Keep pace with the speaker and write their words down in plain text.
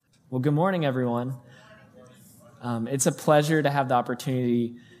Well, good morning, everyone. It's a pleasure to have the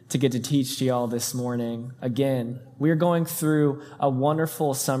opportunity to get to teach to y'all this morning. Again, we're going through a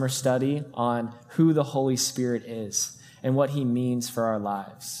wonderful summer study on who the Holy Spirit is and what he means for our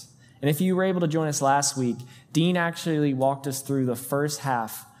lives. And if you were able to join us last week, Dean actually walked us through the first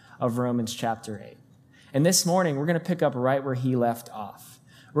half of Romans chapter 8. And this morning, we're going to pick up right where he left off.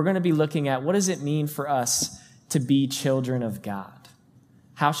 We're going to be looking at what does it mean for us to be children of God?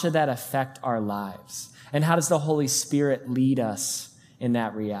 How should that affect our lives? And how does the Holy Spirit lead us in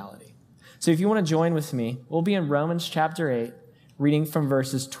that reality? So if you want to join with me, we'll be in Romans chapter 8, reading from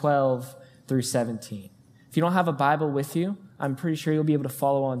verses 12 through 17. If you don't have a Bible with you, I'm pretty sure you'll be able to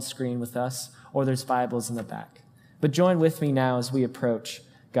follow on screen with us, or there's Bibles in the back. But join with me now as we approach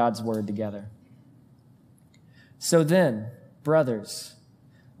God's word together. So then, brothers,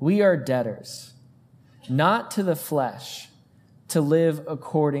 we are debtors, not to the flesh, to live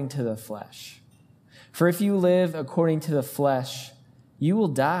according to the flesh. For if you live according to the flesh, you will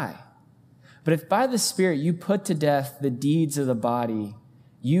die. But if by the Spirit you put to death the deeds of the body,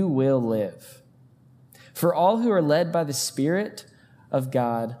 you will live. For all who are led by the Spirit of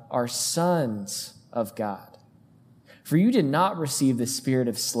God are sons of God. For you did not receive the spirit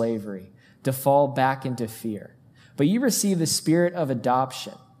of slavery to fall back into fear, but you received the spirit of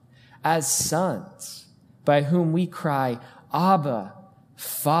adoption as sons, by whom we cry, Abba,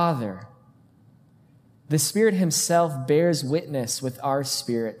 Father. The Spirit himself bears witness with our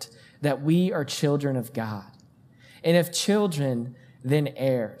spirit that we are children of God. And if children, then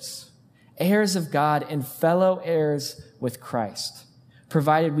heirs, heirs of God and fellow heirs with Christ,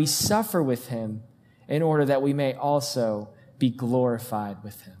 provided we suffer with him in order that we may also be glorified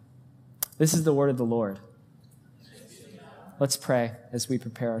with him. This is the word of the Lord. Let's pray as we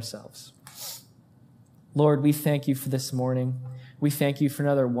prepare ourselves. Lord, we thank you for this morning. We thank you for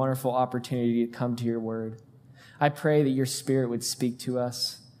another wonderful opportunity to come to your word. I pray that your Spirit would speak to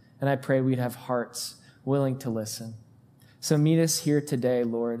us, and I pray we'd have hearts willing to listen. So meet us here today,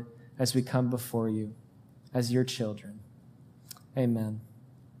 Lord, as we come before you as your children. Amen.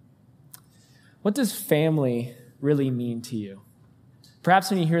 What does family really mean to you? Perhaps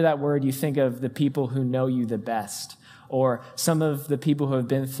when you hear that word, you think of the people who know you the best, or some of the people who have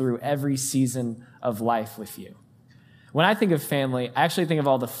been through every season of life with you. When I think of family, I actually think of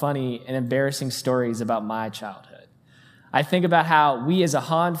all the funny and embarrassing stories about my childhood. I think about how we as a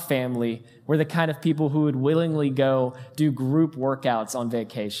Hahn family were the kind of people who would willingly go do group workouts on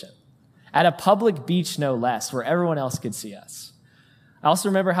vacation, at a public beach no less, where everyone else could see us. I also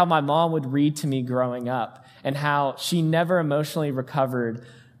remember how my mom would read to me growing up and how she never emotionally recovered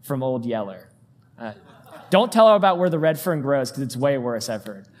from Old Yeller. Don't tell her about where the red fern grows because it's way worse, I've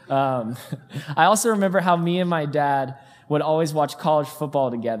heard. I also remember how me and my dad would always watch college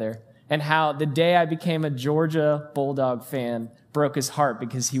football together and how the day I became a Georgia Bulldog fan broke his heart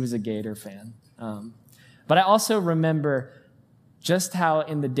because he was a Gator fan. But I also remember just how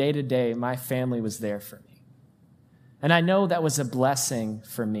in the day-to-day my family was there for me. And I know that was a blessing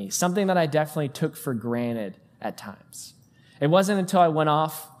for me, something that I definitely took for granted at times. It wasn't until I went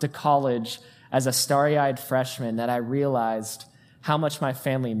off to college as a starry-eyed freshman that I realized how much my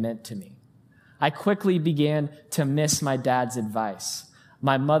family meant to me. I quickly began to miss my dad's advice,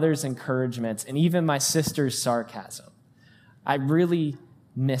 my mother's encouragements, and even my sister's sarcasm. I really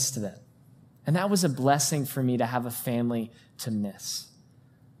missed them. And that was a blessing for me to have a family to miss.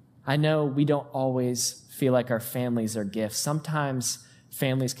 I know we don't always feel like our families are gifts. Sometimes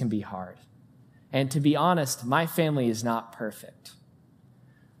families can be hard. And to be honest, my family is not perfect.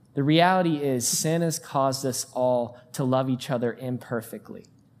 The reality is sin has caused us all to love each other imperfectly.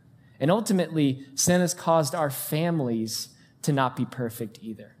 And ultimately, sin has caused our families to not be perfect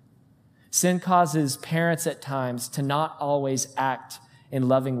either. Sin causes parents at times to not always act in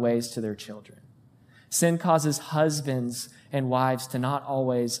loving ways to their children. Sin causes husbands and wives to not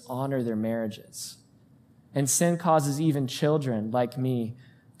always honor their marriages. And sin causes even children like me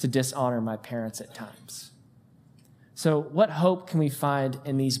to dishonor my parents at times. So what hope can we find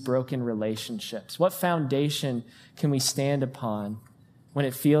in these broken relationships? What foundation can we stand upon when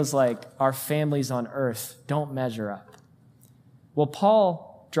it feels like our families on earth don't measure up? Well,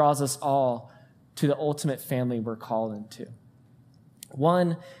 Paul draws us all to the ultimate family we're called into.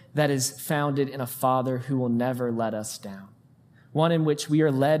 One that is founded in a Father who will never let us down. One in which we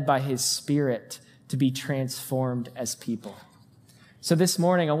are led by his Spirit to be transformed as people. So this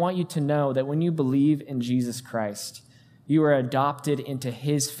morning, I want you to know that when you believe in Jesus Christ, you are adopted into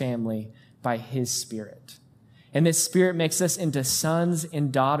his family by his Spirit. And this Spirit makes us into sons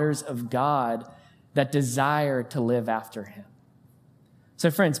and daughters of God that desire to live after him. So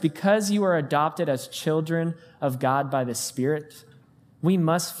friends, because you are adopted as children of God by the Spirit, we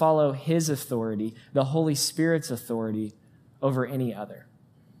must follow his authority, the Holy Spirit's authority, over any other.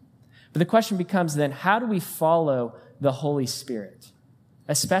 But the question becomes then, how do we follow the Holy Spirit,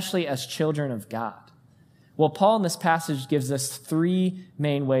 especially as children of God? Well, Paul in this passage gives us three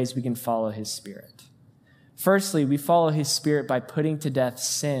main ways we can follow his Spirit. Firstly, we follow his Spirit by putting to death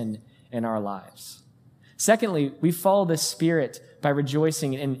sin in our lives. Secondly, we follow the Spirit by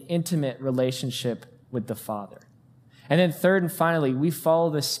rejoicing in an intimate relationship with the Father. And then third and finally, we follow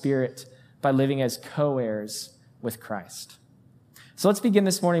the Spirit by living as co-heirs with Christ. So let's begin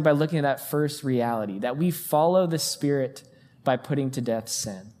this morning by looking at that first reality, that we follow the Spirit by putting to death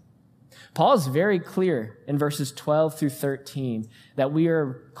sin. Paul is very clear in verses 12 through 13 that we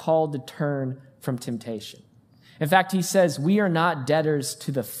are called to turn from temptation. In fact, he says, we are not debtors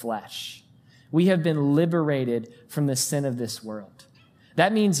to the flesh. We have been liberated from the sin of this world.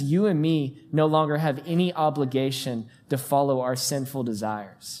 That means you and me no longer have any obligation to follow our sinful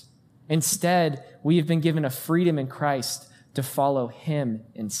desires. Instead, we have been given a freedom in Christ to follow him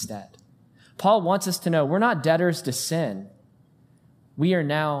instead. Paul wants us to know we're not debtors to sin. We are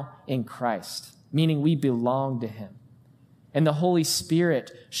now in Christ, meaning we belong to him. And the Holy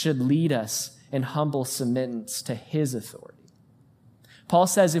Spirit should lead us in humble submittance to his authority. Paul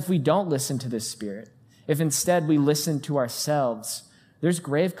says if we don't listen to the Spirit, if instead we listen to ourselves, there's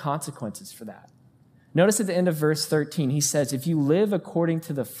grave consequences for that. Notice at the end of verse 13, he says, if you live according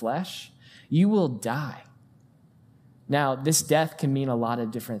to the flesh, you will die. Now, this death can mean a lot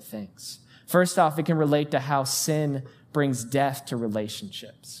of different things. First off, it can relate to how sin brings death to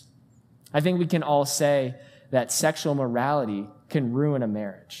relationships. I think we can all say that sexual morality can ruin a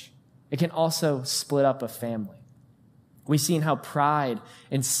marriage. It can also split up a family. We've seen how pride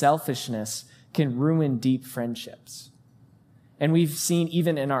and selfishness can ruin deep friendships. And we've seen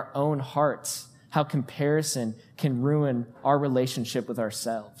even in our own hearts how comparison can ruin our relationship with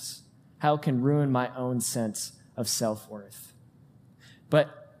ourselves, how it can ruin my own sense of self-worth. But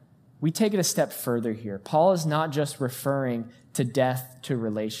we take it a step further here. Paul is not just referring to death to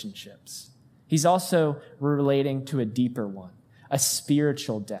relationships. He's also relating to a deeper one, a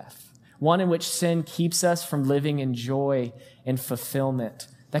spiritual death, one in which sin keeps us from living in joy and fulfillment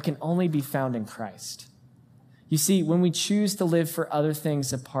that can only be found in Christ. You see, when we choose to live for other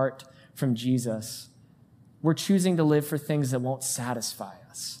things apart from Jesus, we're choosing to live for things that won't satisfy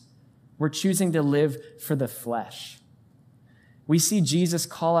us. We're choosing to live for the flesh. We see Jesus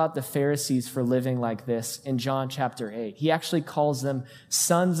call out the Pharisees for living like this in John chapter 8. He actually calls them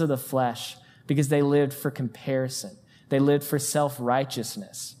sons of the flesh because they lived for comparison. They lived for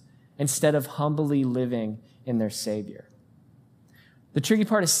self-righteousness instead of humbly living in their Savior. The tricky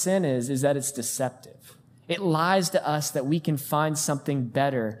part of sin is that it's deceptive. It lies to us that we can find something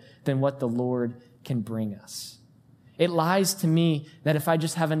better than what the Lord can bring us. It lies to me that if I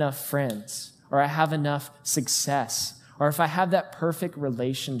just have enough friends, or I have enough success, or if I have that perfect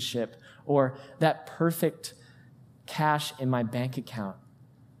relationship, or that perfect cash in my bank account,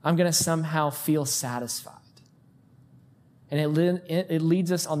 I'm going to somehow feel satisfied. And it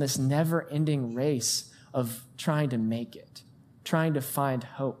leads us on this never-ending race of trying to make it, trying to find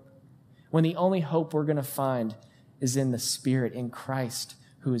hope, when the only hope we're going to find is in the Spirit, in Christ,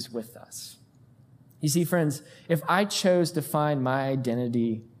 who is with us. You see, friends, if I chose to find my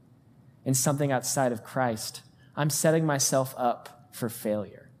identity in something outside of Christ, I'm setting myself up for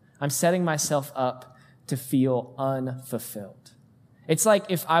failure. I'm setting myself up to feel unfulfilled. It's like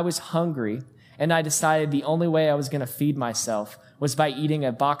if I was hungry and I decided the only way I was going to feed myself was by eating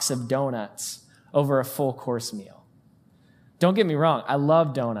a box of donuts over a full course meal. Don't get me wrong, I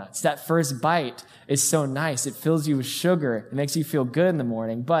love donuts. That first bite is so nice. It fills you with sugar. It makes you feel good in the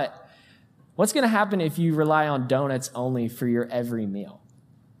morning. But what's going to happen if you rely on donuts only for your every meal?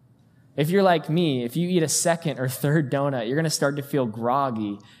 If you're like me, if you eat a second or third donut, you're going to start to feel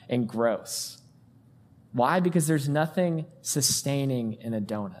groggy and gross. Why? Because there's nothing sustaining in a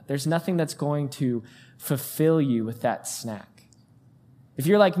donut. There's nothing that's going to fulfill you with that snack. If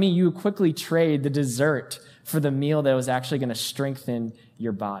you're like me, you would quickly trade the dessert for the meal that was actually going to strengthen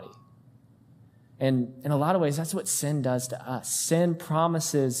your body. And in a lot of ways, that's what sin does to us. Sin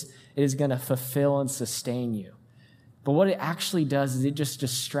promises it is going to fulfill and sustain you. But what it actually does is it just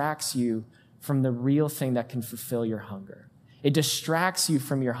distracts you from the real thing that can fulfill your hunger. It distracts you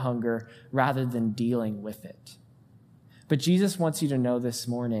from your hunger rather than dealing with it. But Jesus wants you to know this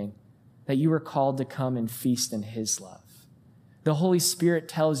morning that you are called to come and feast in his love. The Holy Spirit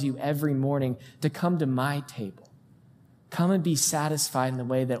tells you every morning to come to my table. Come and be satisfied in the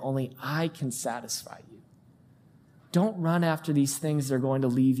way that only I can satisfy you. Don't run after these things that are going to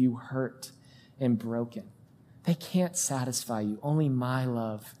leave you hurt and broken. They can't satisfy you. Only my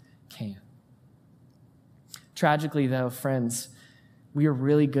love can. Tragically, though, friends, we are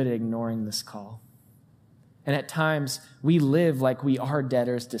really good at ignoring this call. And at times, we live like we are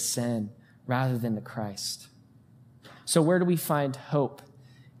debtors to sin rather than to Christ. So where do we find hope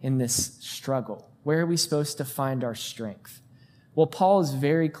in this struggle? Where are we supposed to find our strength? Well, Paul is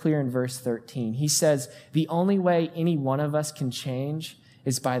very clear in verse 13. He says, the only way any one of us can change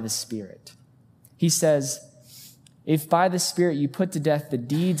is by the Spirit. He says, if by the Spirit you put to death the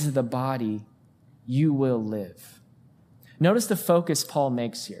deeds of the body, you will live. Notice the focus Paul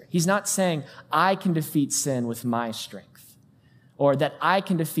makes here. He's not saying, I can defeat sin with my strength, or that I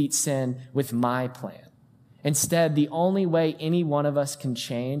can defeat sin with my plan. Instead, the only way any one of us can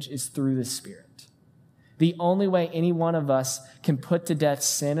change is through the Spirit. The only way any one of us can put to death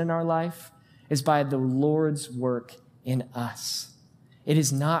sin in our life is by the Lord's work in us. It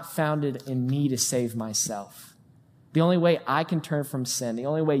is not founded in me to save myself. The only way I can turn from sin, the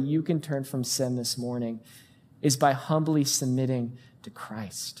only way you can turn from sin this morning is by humbly submitting to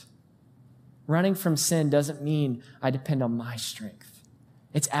Christ. Running from sin doesn't mean I depend on my strength.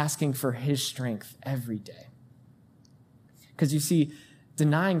 It's asking for his strength every day. Because you see,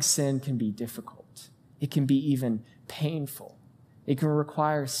 denying sin can be difficult. It can be even painful. It can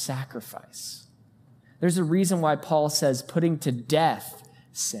require sacrifice. There's a reason why Paul says putting to death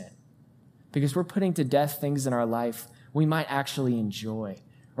sin. Because we're putting to death things in our life we might actually enjoy,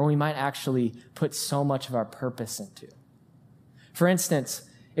 or we might actually put so much of our purpose into. For instance,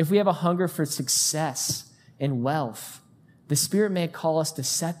 if we have a hunger for success and wealth, the Spirit may call us to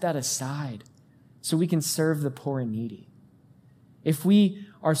set that aside so we can serve the poor and needy. If we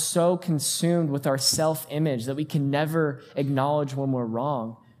are so consumed with our self-image that we can never acknowledge when we're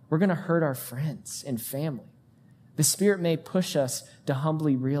wrong, we're going to hurt our friends and family. The Spirit may push us to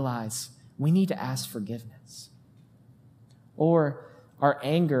humbly realize we need to ask forgiveness. Or our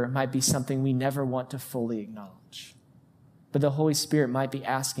anger might be something we never want to fully acknowledge. But the Holy Spirit might be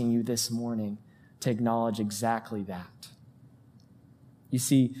asking you this morning to acknowledge exactly that. You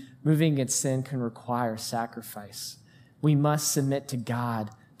see, moving against sin can require sacrifice. We must submit to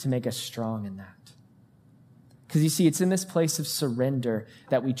God to make us strong in that. Because you see, it's in this place of surrender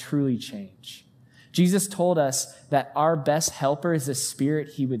that we truly change. Jesus told us that our best helper is the Spirit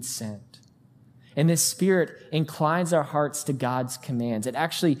he would send. And this Spirit inclines our hearts to God's commands. It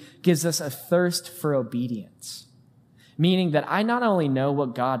actually gives us a thirst for obedience, meaning that I not only know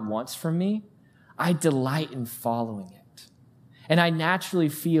what God wants from me, I delight in following it. And I naturally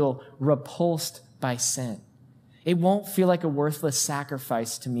feel repulsed by sin. It won't feel like a worthless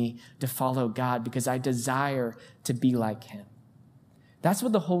sacrifice to me to follow God because I desire to be like him. That's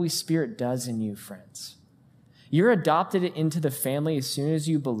what the Holy Spirit does in you, friends. You're adopted into the family as soon as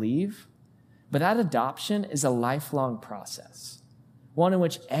you believe, but that adoption is a lifelong process, one in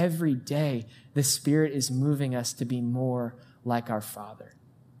which every day the Spirit is moving us to be more like our Father,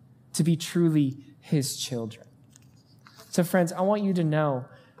 to be truly his children. So friends, I want you to know,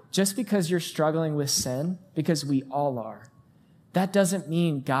 just because you're struggling with sin, because we all are, that doesn't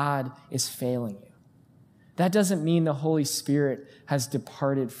mean God is failing you. That doesn't mean the Holy Spirit has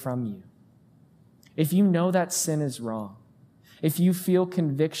departed from you. If you know that sin is wrong, if you feel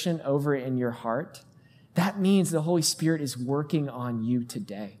conviction over it in your heart, that means the Holy Spirit is working on you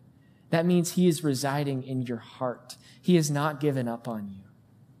today. That means he is residing in your heart. He has not given up on you.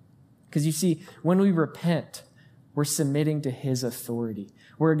 Because you see, when we repent, we're submitting to his authority.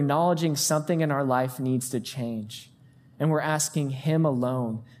 We're acknowledging something in our life needs to change, and we're asking him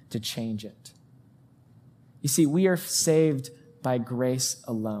alone to change it. You see, we are saved by grace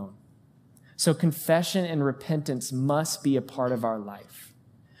alone. So confession and repentance must be a part of our life.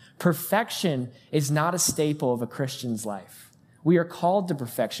 Perfection is not a staple of a Christian's life. We are called to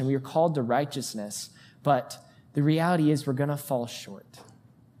perfection. We are called to righteousness, but the reality is we're going to fall short.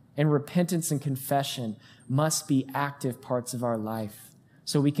 And repentance and confession must be active parts of our life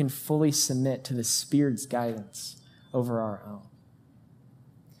so we can fully submit to the Spirit's guidance over our own.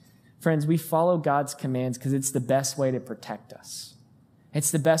 Friends, we follow God's commands because it's the best way to protect us.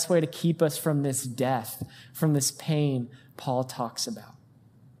 It's the best way to keep us from this death, from this pain Paul talks about.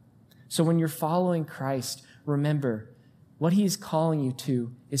 So when you're following Christ, remember, what he is calling you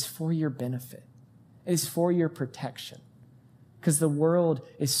to is for your benefit. It is for your protection. Because the world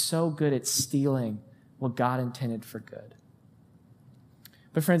is so good at stealing what God intended for good.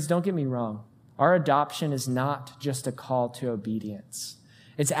 But friends, don't get me wrong. Our adoption is not just a call to obedience.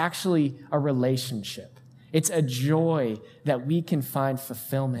 It's actually a relationship. It's a joy that we can find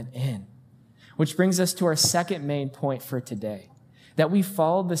fulfillment in. Which brings us to our second main point for today, that we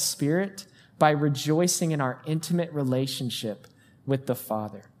follow the Spirit by rejoicing in our intimate relationship with the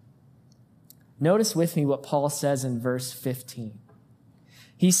Father. Notice with me what Paul says in verse 15.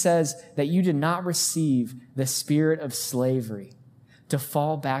 He says that you did not receive the spirit of slavery to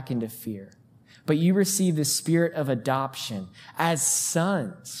fall back into fear, but you received the spirit of adoption as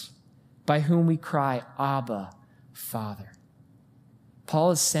sons, by whom we cry, Abba, Father.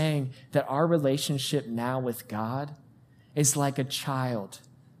 Paul is saying that our relationship now with God is like a child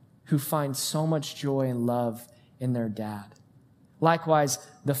who finds so much joy and love in their dad. Likewise,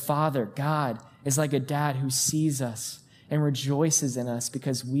 the Father, God, is like a dad who sees us and rejoices in us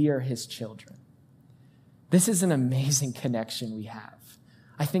because we are his children. This is an amazing connection we have.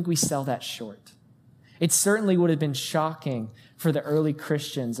 I think we sell that short. It certainly would have been shocking for the early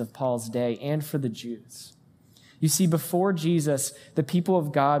Christians of Paul's day and for the Jews. You see, before Jesus, the people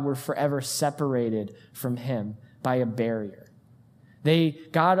of God were forever separated from him by a barrier.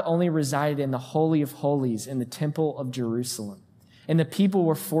 God only resided in the Holy of Holies in the Temple of Jerusalem, and the people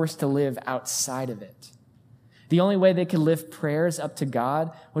were forced to live outside of it. The only way they could lift prayers up to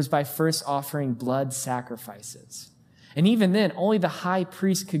God was by first offering blood sacrifices. And even then, only the high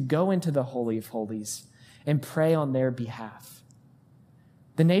priest could go into the Holy of Holies and pray on their behalf.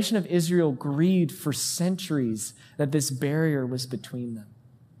 The nation of Israel grieved for centuries that this barrier was between them.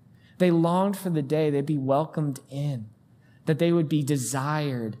 They longed for the day they'd be welcomed in, that they would be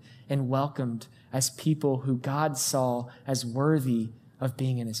desired and welcomed as people who God saw as worthy of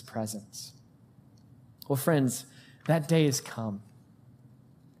being in his presence. Well, friends, that day has come.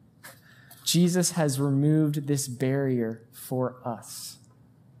 Jesus has removed this barrier for us.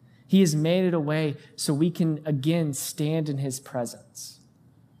 He has made it a way so we can again stand in his presence.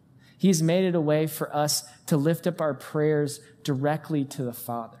 He has made it a way for us to lift up our prayers directly to the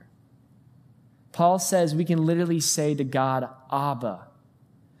Father. Paul says we can literally say to God, Abba,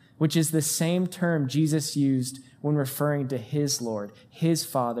 which is the same term Jesus used when referring to his Lord, his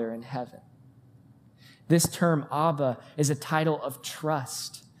Father in heaven. This term, Abba, is a title of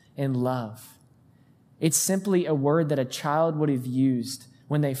trust and love. It's simply a word that a child would have used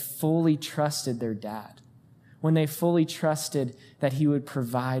when they fully trusted their dad, when they fully trusted that he would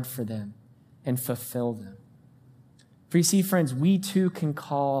provide for them and fulfill them. For you see, friends, we too can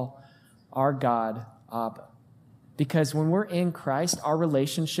call our God Abba, because when we're in Christ, our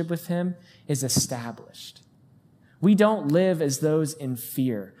relationship with him is established. We don't live as those in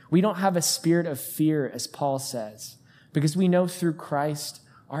fear. We don't have a spirit of fear, as Paul says, because we know through Christ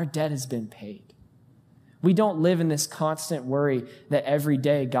our debt has been paid. We don't live in this constant worry that every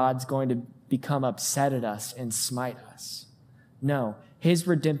day God's going to become upset at us and smite us. No, his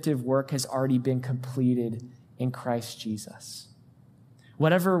redemptive work has already been completed in Christ Jesus.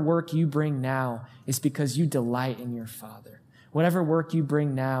 Whatever work you bring now is because you delight in your Father. Whatever work you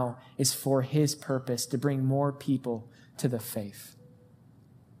bring now is for his purpose, to bring more people to the faith.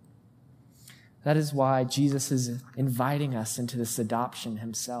 That is why Jesus is inviting us into this adoption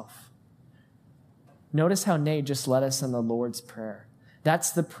himself. Notice how Nate just led us in the Lord's Prayer.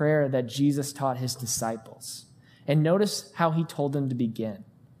 That's the prayer that Jesus taught his disciples. And notice how he told them to begin.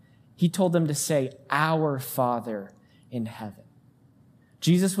 He told them to say, Our Father in heaven.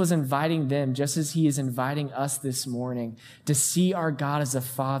 Jesus was inviting them, just as he is inviting us this morning, to see our God as a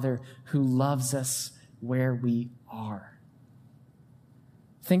Father who loves us where we are.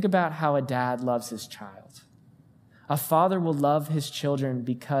 Think about how a dad loves his child. A father will love his children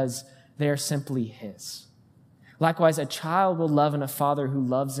because they are simply his. Likewise, a child will love a father who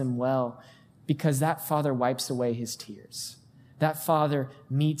loves him well because that father wipes away his tears. That father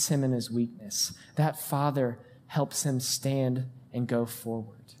meets him in his weakness. That father helps him stand and go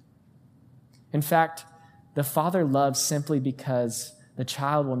forward. In fact, the father loves simply because the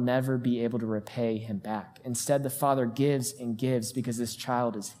child will never be able to repay him back. Instead, the father gives and gives because this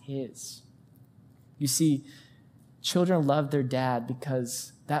child is his. You see, children love their dad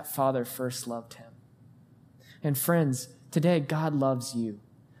because that father first loved him. And friends, today God loves you.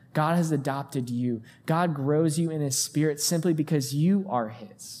 God has adopted you. God grows you in his spirit simply because you are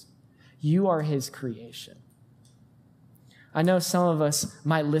his. You are his creation. I know some of us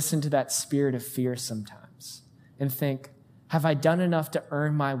might listen to that spirit of fear sometimes and think, have I done enough to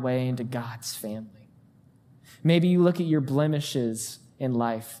earn my way into God's family? Maybe you look at your blemishes in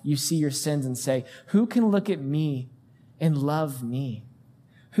life. You see your sins and say, who can look at me and love me?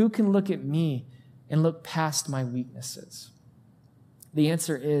 Who can look at me and look past my weaknesses? The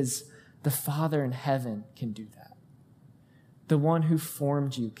answer is the Father in heaven can do that. The one who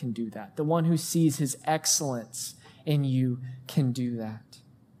formed you can do that. The one who sees his excellence in you can do that.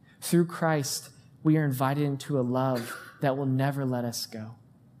 Through Christ, we are invited into a love that will never let us go.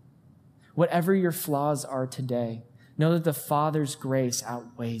 Whatever your flaws are today, know that the Father's grace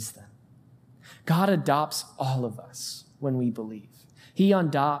outweighs them. God adopts all of us when we believe. He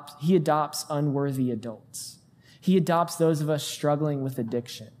adopts unworthy adults. He adopts those of us struggling with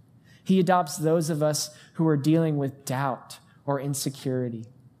addiction. He adopts those of us who are dealing with doubt or insecurity.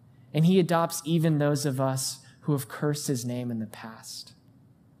 And he adopts even those of us who have cursed his name in the past.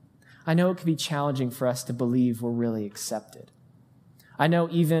 I know it can be challenging for us to believe we're really accepted. I know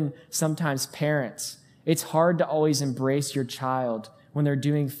even sometimes parents, it's hard to always embrace your child when they're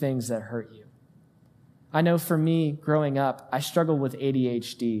doing things that hurt you. I know for me, growing up, I struggled with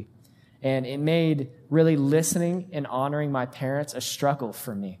ADHD, and it made really listening and honoring my parents a struggle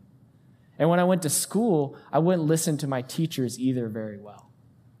for me. And when I went to school, I wouldn't listen to my teachers either very well.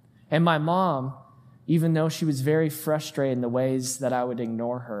 And my mom, even though she was very frustrated in the ways that I would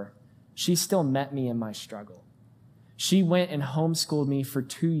ignore her, she still met me in my struggle. She went and homeschooled me for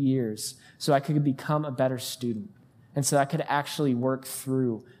 2 years so I could become a better student and so I could actually work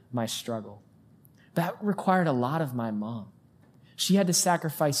through my struggle. That required a lot of my mom. She had to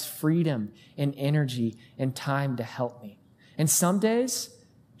sacrifice freedom and energy and time to help me. And some days,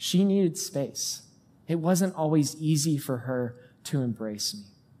 she needed space. It wasn't always easy for her to embrace me.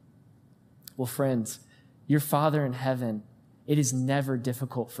 Well, friends, your Father in heaven, it is never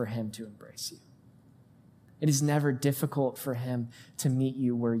difficult for him to embrace you. It is never difficult for him to meet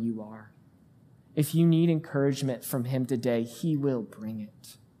you where you are. If you need encouragement from him today, he will bring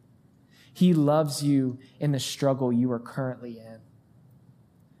it. He loves you in the struggle you are currently in.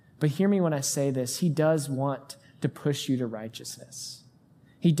 But hear me when I say this, he does want to push you to righteousness.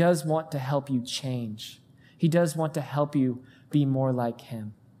 He does want to help you change. He does want to help you be more like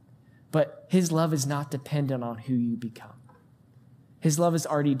him. But his love is not dependent on who you become. His love is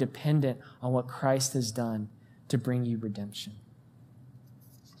already dependent on what Christ has done to bring you redemption.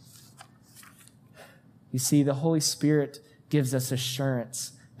 You see, the Holy Spirit gives us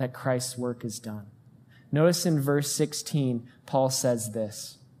assurance that Christ's work is done. Notice in verse 16, Paul says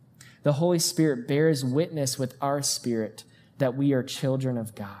this, "The Holy Spirit bears witness with our spirit that we are children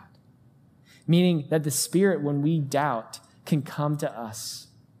of God." Meaning that the Spirit, when we doubt, can come to us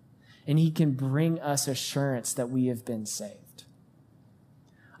and he can bring us assurance that we have been saved.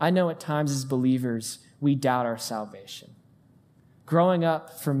 I know at times as believers, we doubt our salvation. Growing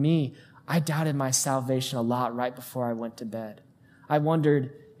up, for me, I doubted my salvation a lot right before I went to bed. I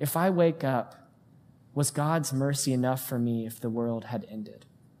wondered, if I wake up, was God's mercy enough for me if the world had ended?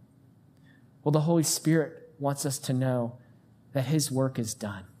 Well, the Holy Spirit wants us to know that his work is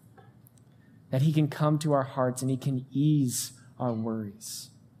done, that he can come to our hearts and he can ease our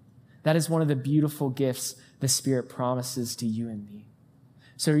worries. That is one of the beautiful gifts the Spirit promises to you and me.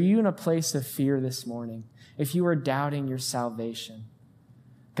 So are you in a place of fear this morning? If you are doubting your salvation,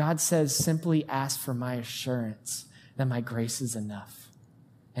 God says, simply ask for my assurance that my grace is enough,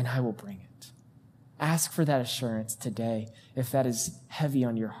 and I will bring it. Ask for that assurance today if that is heavy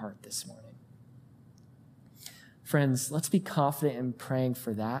on your heart this morning. Friends, let's be confident in praying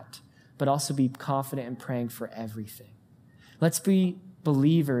for that, but also be confident in praying for everything. Let's be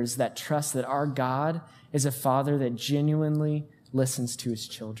believers that trust that our God is a Father that genuinely listens to his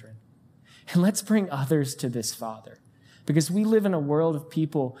children. And let's bring others to this Father, because we live in a world of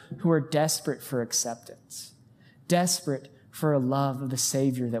people who are desperate for acceptance, desperate for a love of the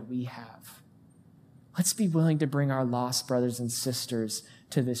Savior that we have. Let's be willing to bring our lost brothers and sisters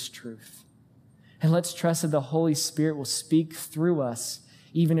to this truth. And let's trust that the Holy Spirit will speak through us,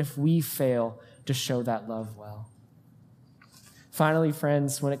 even if we fail to show that love well. Finally,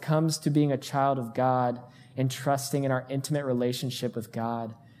 friends, when it comes to being a child of God and trusting in our intimate relationship with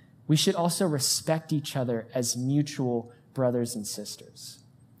God, we should also respect each other as mutual brothers and sisters.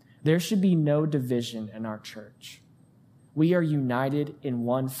 There should be no division in our church. We are united in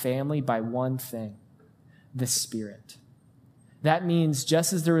one family by one thing, the Spirit. That means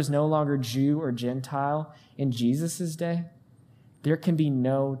just as there was no longer Jew or Gentile in Jesus' day, there can be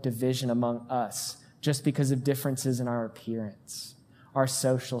no division among us just because of differences in our appearance, our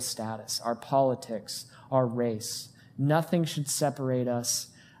social status, our politics, our race. Nothing should separate us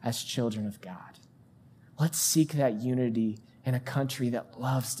as children of God. Let's seek that unity in a country that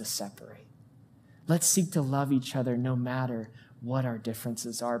loves to separate. Let's seek to love each other no matter what our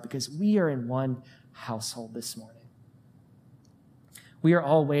differences are, because we are in one household this morning. We are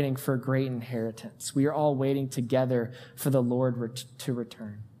all waiting for a great inheritance. We are all waiting together for the Lord to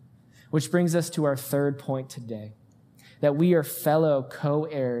return. Which brings us to our third point today, that we are fellow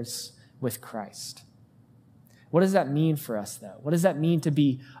co-heirs with Christ. What does that mean for us, though? What does that mean to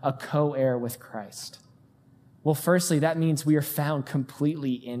be a co-heir with Christ? Well, firstly, that means we are found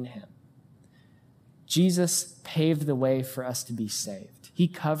completely in him. Jesus paved the way for us to be saved. He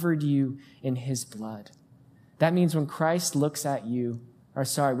covered you in his blood. That means when Christ looks at you,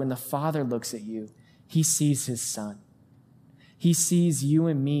 when the Father looks at you, he sees his Son. He sees you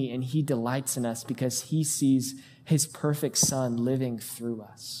and me, and he delights in us because he sees his perfect Son living through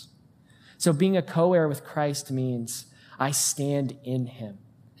us. So being a co-heir with Christ means I stand in him.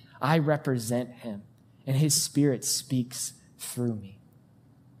 I represent him, and his Spirit speaks through me.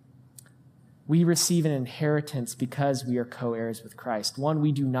 We receive an inheritance because we are co-heirs with Christ, one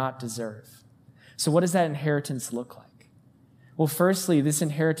we do not deserve. So what does that inheritance look like? Well, firstly, this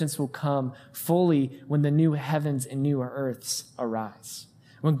inheritance will come fully when the new heavens and new earths arise.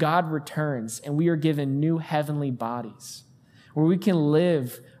 When God returns and we are given new heavenly bodies, where we can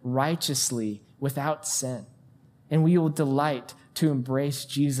live righteously without sin. And we will delight to embrace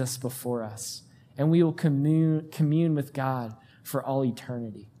Jesus before us. And we will commune with God for all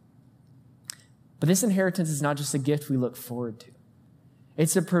eternity. But this inheritance is not just a gift we look forward to.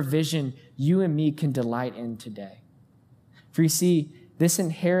 It's a provision you and me can delight in today. For you see, this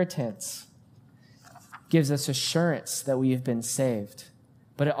inheritance gives us assurance that we have been saved,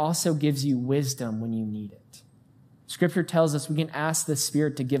 but it also gives you wisdom when you need it. Scripture tells us we can ask the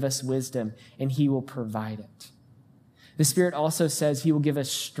Spirit to give us wisdom, and he will provide it. The Spirit also says he will give us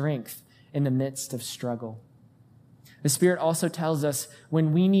strength in the midst of struggle. The Spirit also tells us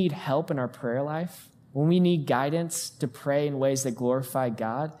when we need help in our prayer life, when we need guidance to pray in ways that glorify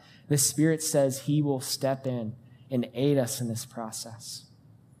God, the Spirit says he will step in and aid us in this process.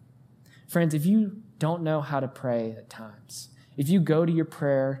 Friends, if you don't know how to pray at times, if you go to your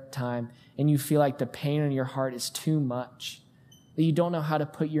prayer time and you feel like the pain in your heart is too much, that you don't know how to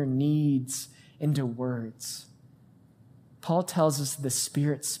put your needs into words, Paul tells us the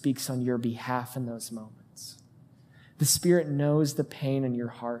Spirit speaks on your behalf in those moments. The Spirit knows the pain in your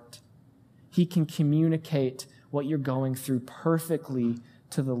heart. He can communicate what you're going through perfectly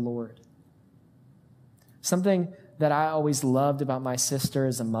to the Lord. Something that I always loved about my sister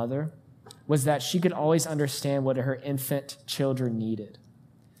as a mother was that she could always understand what her infant children needed.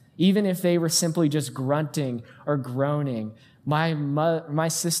 Even if they were simply just grunting or groaning, my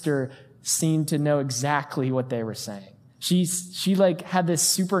sister seemed to know exactly what they were saying. She had this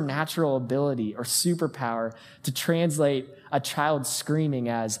supernatural ability or superpower to translate a child screaming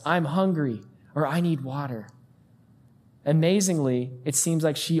as, "I'm hungry," or "I need water." Amazingly, it seems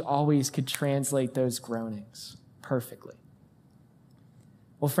like she always could translate those groanings perfectly.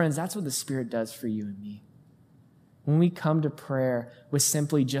 Well, friends, that's what the Spirit does for you and me. When we come to prayer with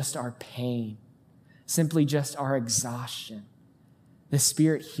simply just our pain, simply just our exhaustion, the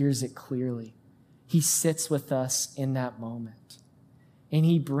Spirit hears it clearly. He sits with us in that moment, and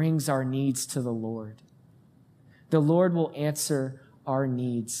he brings our needs to the Lord. The Lord will answer our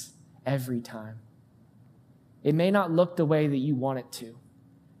needs every time. It may not look the way that you want it to,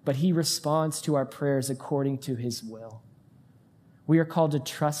 but he responds to our prayers according to his will. We are called to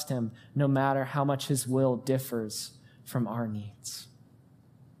trust him no matter how much his will differs from our needs.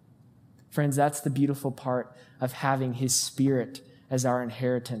 Friends, that's the beautiful part of having his Spirit as our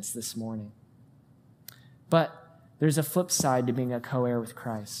inheritance this morning. But there's a flip side to being a co-heir with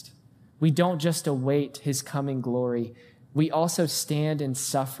Christ. We don't just await his coming glory. We also stand in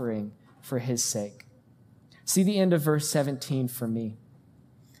suffering for his sake. See the end of verse 17 for me.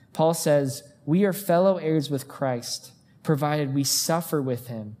 Paul says, "We are fellow heirs with Christ, provided we suffer with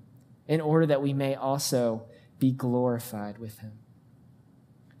him, in order that we may also be glorified with him."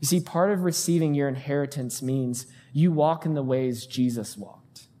 You see, part of receiving your inheritance means you walk in the ways Jesus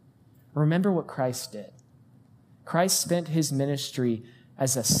walked. Remember what Christ did. Christ spent his ministry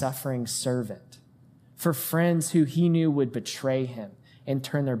as a suffering servant for friends who he knew would betray him and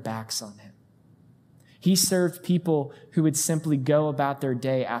turn their backs on him. He served people who would simply go about their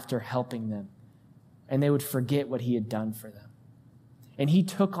day after helping them, and they would forget what he had done for them. And he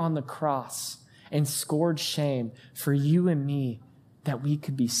took on the cross and scored shame for you and me that we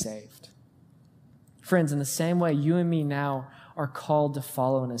could be saved. Friends, in the same way, you and me now are called to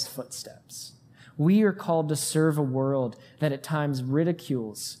follow in his footsteps. We are called to serve a world that at times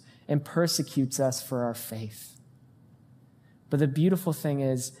ridicules and persecutes us for our faith. But the beautiful thing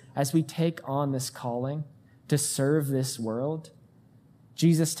is, as we take on this calling to serve this world,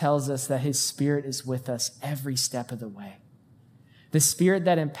 Jesus tells us that his Spirit is with us every step of the way. The Spirit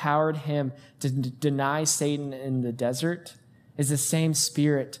that empowered him to deny Satan in the desert is the same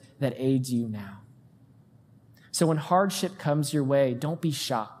Spirit that aids you now. So when hardship comes your way, don't be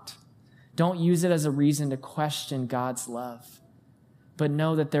shocked. Don't use it as a reason to question God's love, but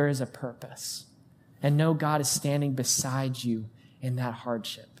know that there is a purpose, and know God is standing beside you in that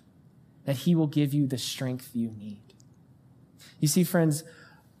hardship, that he will give you the strength you need. You see, friends,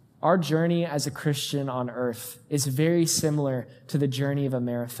 our journey as a Christian on earth is very similar to the journey of a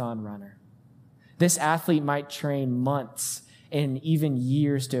marathon runner. This athlete might train months and even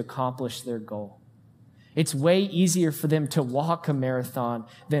years to accomplish their goal. It's way easier for them to walk a marathon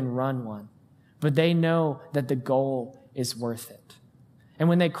than run one, but they know that the goal is worth it. And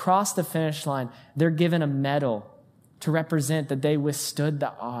when they cross the finish line, they're given a medal to represent that they withstood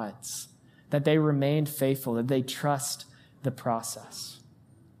the odds, that they remained faithful, that they trust the process.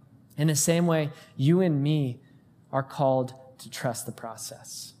 In the same way, you and me are called to trust the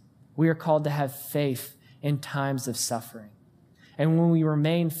process. We are called to have faith in times of suffering. And when we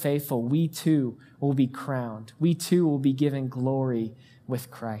remain faithful, we too will be crowned. We too will be given glory with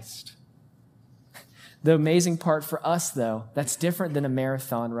Christ. The amazing part for us, though, that's different than a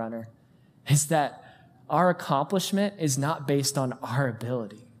marathon runner, is that our accomplishment is not based on our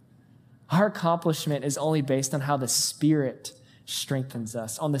ability. Our accomplishment is only based on how the Spirit strengthens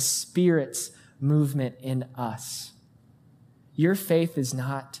us, on the Spirit's movement in us. Your faith is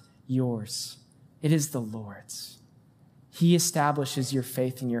not yours. It is the Lord's. He establishes your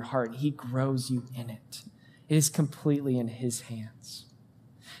faith in your heart. He grows you in it. It is completely in his hands.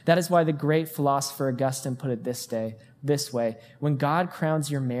 That is why the great philosopher Augustine put it this way. When God crowns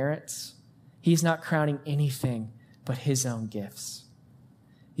your merits, he's not crowning anything but his own gifts.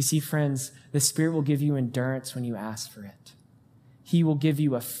 You see, friends, the Spirit will give you endurance when you ask for it. He will give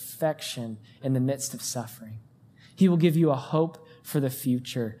you affection in the midst of suffering. He will give you a hope for the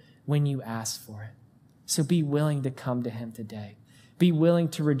future when you ask for it. So be willing to come to him today. Be willing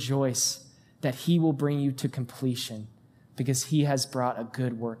to rejoice that he will bring you to completion because he has brought a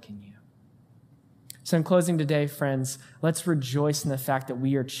good work in you. So in closing today, friends, let's rejoice in the fact that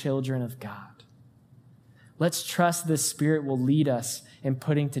we are children of God. Let's trust the Spirit will lead us in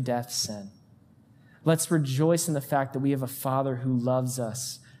putting to death sin. Let's rejoice in the fact that we have a Father who loves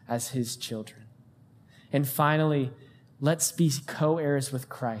us as his children. And finally, let's be co-heirs with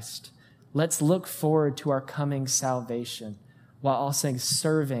Christ. Let's look forward to our coming salvation while also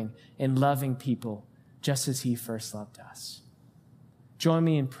serving and loving people just as he first loved us. Join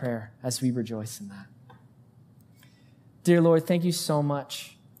me in prayer as we rejoice in that. Dear Lord, thank you so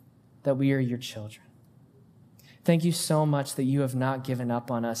much that we are your children. Thank you so much that you have not given up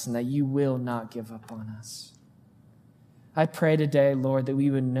on us and that you will not give up on us. I pray today, Lord, that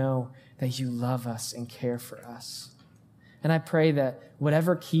we would know that you love us and care for us. And I pray that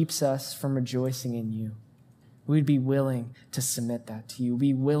whatever keeps us from rejoicing in you, we'd be willing to submit that to you,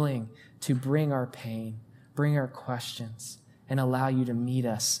 be willing to bring our pain, bring our questions, and allow you to meet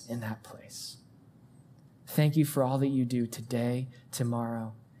us in that place. Thank you for all that you do today,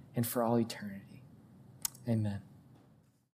 tomorrow, and for all eternity. Amen.